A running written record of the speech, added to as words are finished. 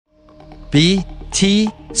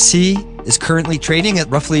BTC is currently trading at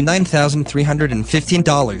roughly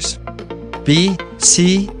 $9,315.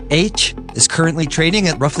 BCH is currently trading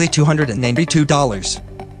at roughly $292.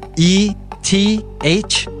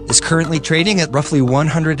 ETH is currently trading at roughly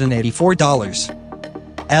 $184.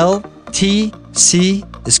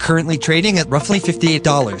 LTC is currently trading at roughly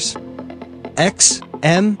 $58.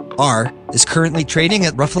 XMR is currently trading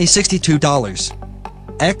at roughly $62.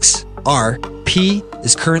 XRP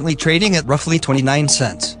is currently trading at roughly 29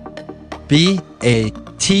 cents.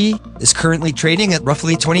 BAT is currently trading at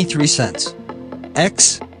roughly 23 cents.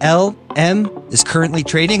 XLM is currently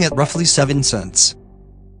trading at roughly 7 cents.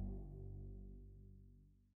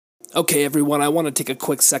 Okay, everyone, I want to take a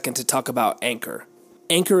quick second to talk about Anchor.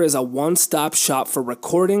 Anchor is a one-stop shop for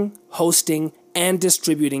recording, hosting, and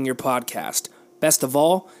distributing your podcast. Best of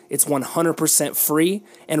all, it's 100% free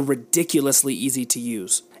and ridiculously easy to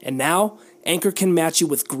use. And now, Anchor can match you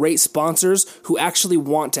with great sponsors who actually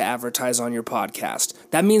want to advertise on your podcast.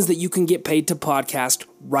 That means that you can get paid to podcast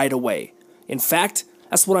right away. In fact,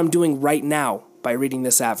 that's what I'm doing right now by reading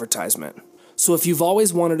this advertisement. So if you've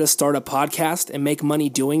always wanted to start a podcast and make money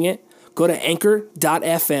doing it, go to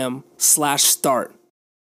anchor.fm/start.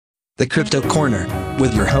 The Crypto Corner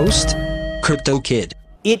with your host, Crypto Kid.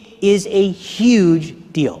 It is a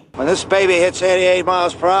huge deal. When this baby hits 88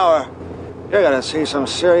 miles per hour, you're gonna see some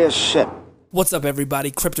serious shit. What's up,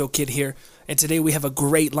 everybody? Crypto Kid here, and today we have a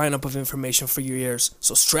great lineup of information for your ears.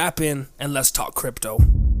 So strap in and let's talk crypto.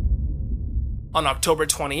 On October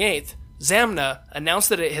 28th, Zamna announced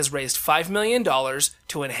that it has raised $5 million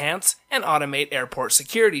to enhance and automate airport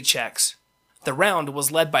security checks. The round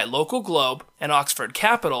was led by Local Globe and Oxford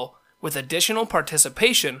Capital, with additional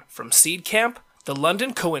participation from Seed Camp, the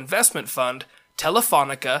London Co-Investment Fund,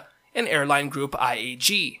 Telefonica, and airline group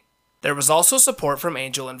IAG. There was also support from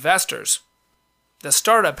angel investors. The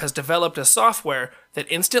startup has developed a software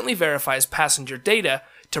that instantly verifies passenger data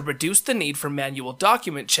to reduce the need for manual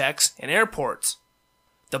document checks in airports.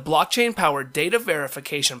 The blockchain-powered data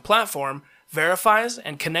verification platform verifies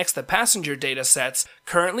and connects the passenger data sets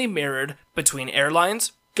currently mirrored between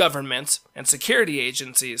airlines, governments, and security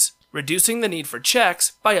agencies, reducing the need for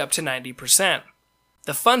checks by up to 90%.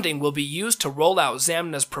 The funding will be used to roll out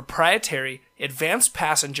Zamna's proprietary Advanced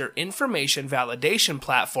Passenger Information Validation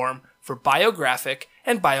platform for biographic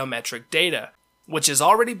and biometric data, which is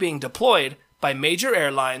already being deployed by major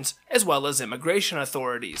airlines as well as immigration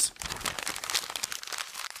authorities.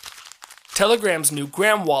 Telegram's new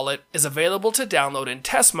Gram wallet is available to download in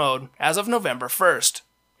test mode as of November 1st.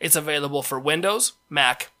 It's available for Windows,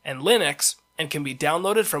 Mac, and Linux, and can be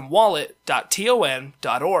downloaded from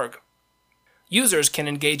wallet.ton.org. Users can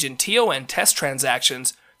engage in TON test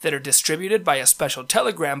transactions that are distributed by a special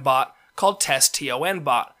Telegram bot called Test TON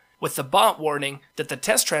Bot, with the bot warning that the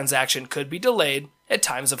test transaction could be delayed at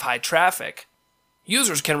times of high traffic.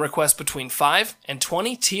 Users can request between 5 and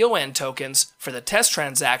 20 TON tokens for the test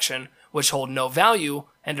transaction, which hold no value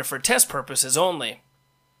and are for test purposes only.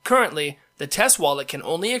 Currently, the test wallet can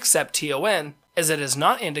only accept TON, as it is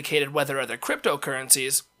not indicated whether other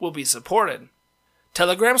cryptocurrencies will be supported.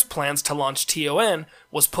 Telegram's plans to launch TON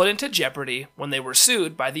was put into jeopardy when they were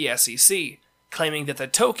sued by the SEC, claiming that the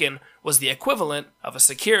token was the equivalent of a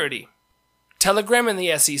security. Telegram and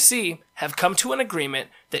the SEC have come to an agreement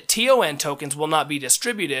that TON tokens will not be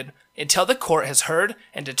distributed until the court has heard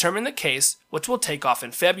and determined the case, which will take off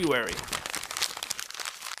in February.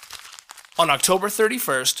 On October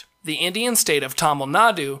 31st, the Indian state of Tamil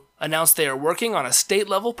Nadu announced they are working on a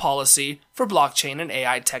state-level policy for blockchain and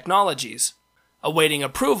AI technologies. Awaiting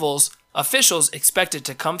approvals, officials expect it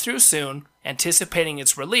to come through soon, anticipating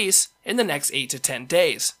its release in the next 8 to 10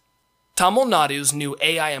 days. Tamil Nadu's new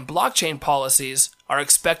AI and blockchain policies are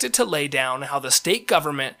expected to lay down how the state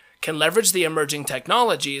government can leverage the emerging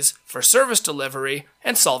technologies for service delivery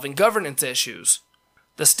and solving governance issues.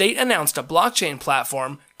 The state announced a blockchain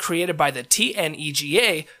platform created by the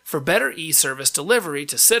TNEGA for better e-service delivery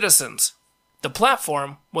to citizens. The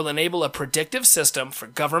platform will enable a predictive system for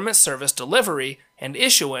government service delivery and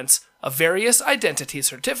issuance of various identity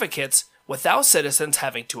certificates without citizens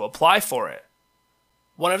having to apply for it.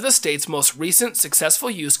 One of the state's most recent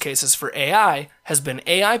successful use cases for AI has been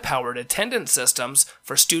AI-powered attendance systems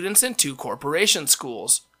for students in 2 corporation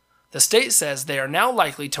schools. The state says they are now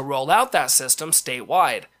likely to roll out that system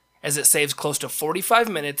statewide, as it saves close to 45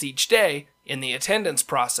 minutes each day in the attendance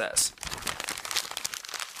process.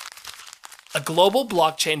 A global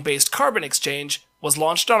blockchain-based carbon exchange was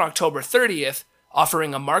launched on October 30th,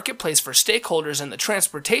 offering a marketplace for stakeholders in the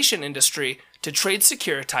transportation industry to trade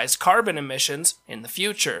securitized carbon emissions in the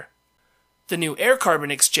future. The new Air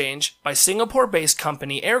Carbon exchange by Singapore-based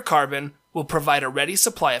company Air Carbon will provide a ready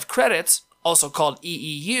supply of credits, also called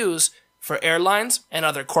EEUs, for airlines and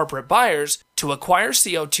other corporate buyers to acquire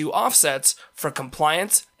CO2 offsets for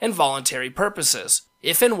compliance and voluntary purposes,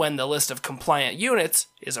 if and when the list of compliant units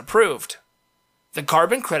is approved. The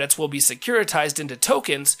carbon credits will be securitized into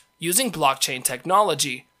tokens using blockchain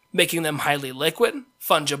technology, making them highly liquid,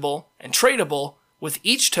 fungible, and tradable, with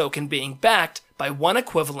each token being backed by one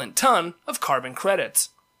equivalent ton of carbon credits.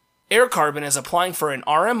 Air Carbon is applying for an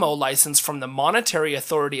RMO license from the Monetary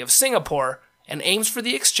Authority of Singapore and aims for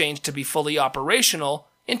the exchange to be fully operational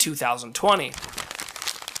in 2020.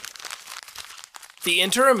 The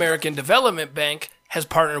Inter-American Development Bank has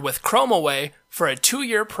partnered with Chromaway for a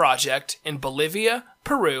 2-year project in Bolivia,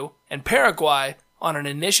 Peru, and Paraguay on an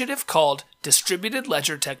initiative called Distributed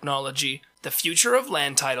Ledger Technology, the Future of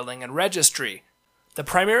Land Titling and Registry. The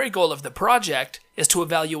primary goal of the project is to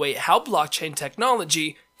evaluate how blockchain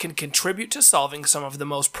technology can contribute to solving some of the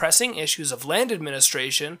most pressing issues of land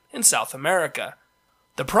administration in South America.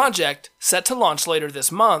 The project, set to launch later this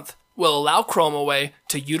month, will allow Chromaway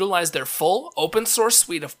to utilize their full open-source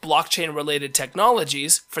suite of blockchain-related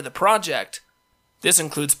technologies for the project. This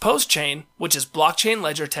includes PostChain, which is blockchain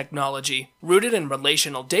ledger technology rooted in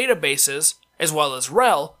relational databases, as well as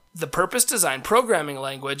RHEL, the purpose-designed programming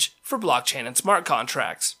language for blockchain and smart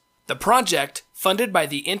contracts. The project, funded by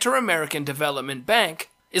the Inter-American Development Bank,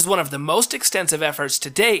 is one of the most extensive efforts to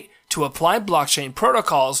date to apply blockchain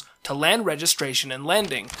protocols to land registration and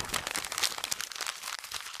lending.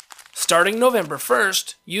 Starting November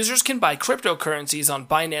 1st, users can buy cryptocurrencies on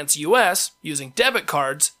Binance US using debit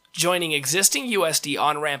cards, joining existing USD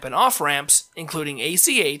on-ramp and off-ramps, including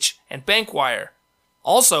ACH and Bankwire.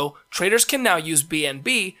 Also, traders can now use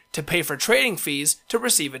BNB to pay for trading fees to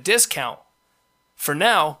receive a discount. For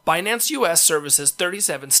now, Binance US services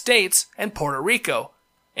 37 states and Puerto Rico,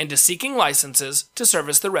 and is seeking licenses to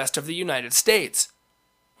service the rest of the United States.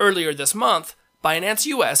 Earlier this month, Binance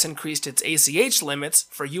US increased its ACH limits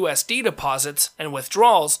for USD deposits and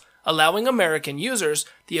withdrawals, allowing American users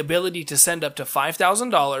the ability to send up to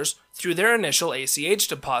 $5,000 through their initial ACH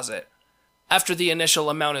deposit. After the initial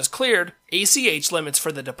amount is cleared, ACH limits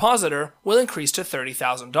for the depositor will increase to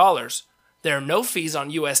 $30,000. There are no fees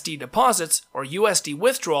on USD deposits or USD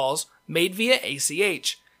withdrawals made via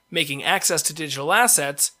ACH, making access to digital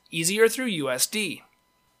assets easier through USD.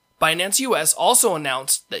 Binance US also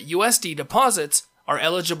announced that USD deposits are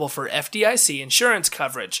eligible for FDIC insurance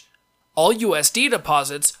coverage. All USD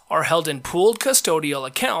deposits are held in pooled custodial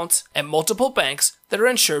accounts at multiple banks that are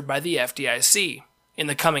insured by the FDIC. In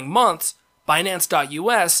the coming months,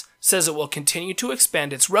 Binance.US says it will continue to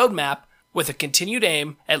expand its roadmap with a continued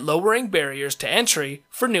aim at lowering barriers to entry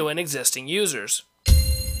for new and existing users.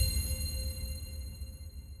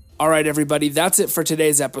 Alright everybody, that's it for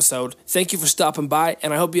today's episode. Thank you for stopping by,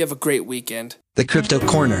 and I hope you have a great weekend. The Crypto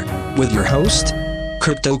Corner with your host,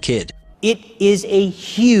 Crypto Kid. It is a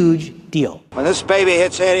huge deal. When this baby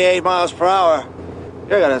hits 88 miles per hour,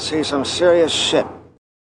 you're gonna see some serious shit.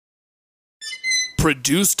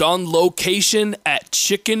 Produced on location at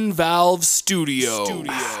Chicken Valve Studio.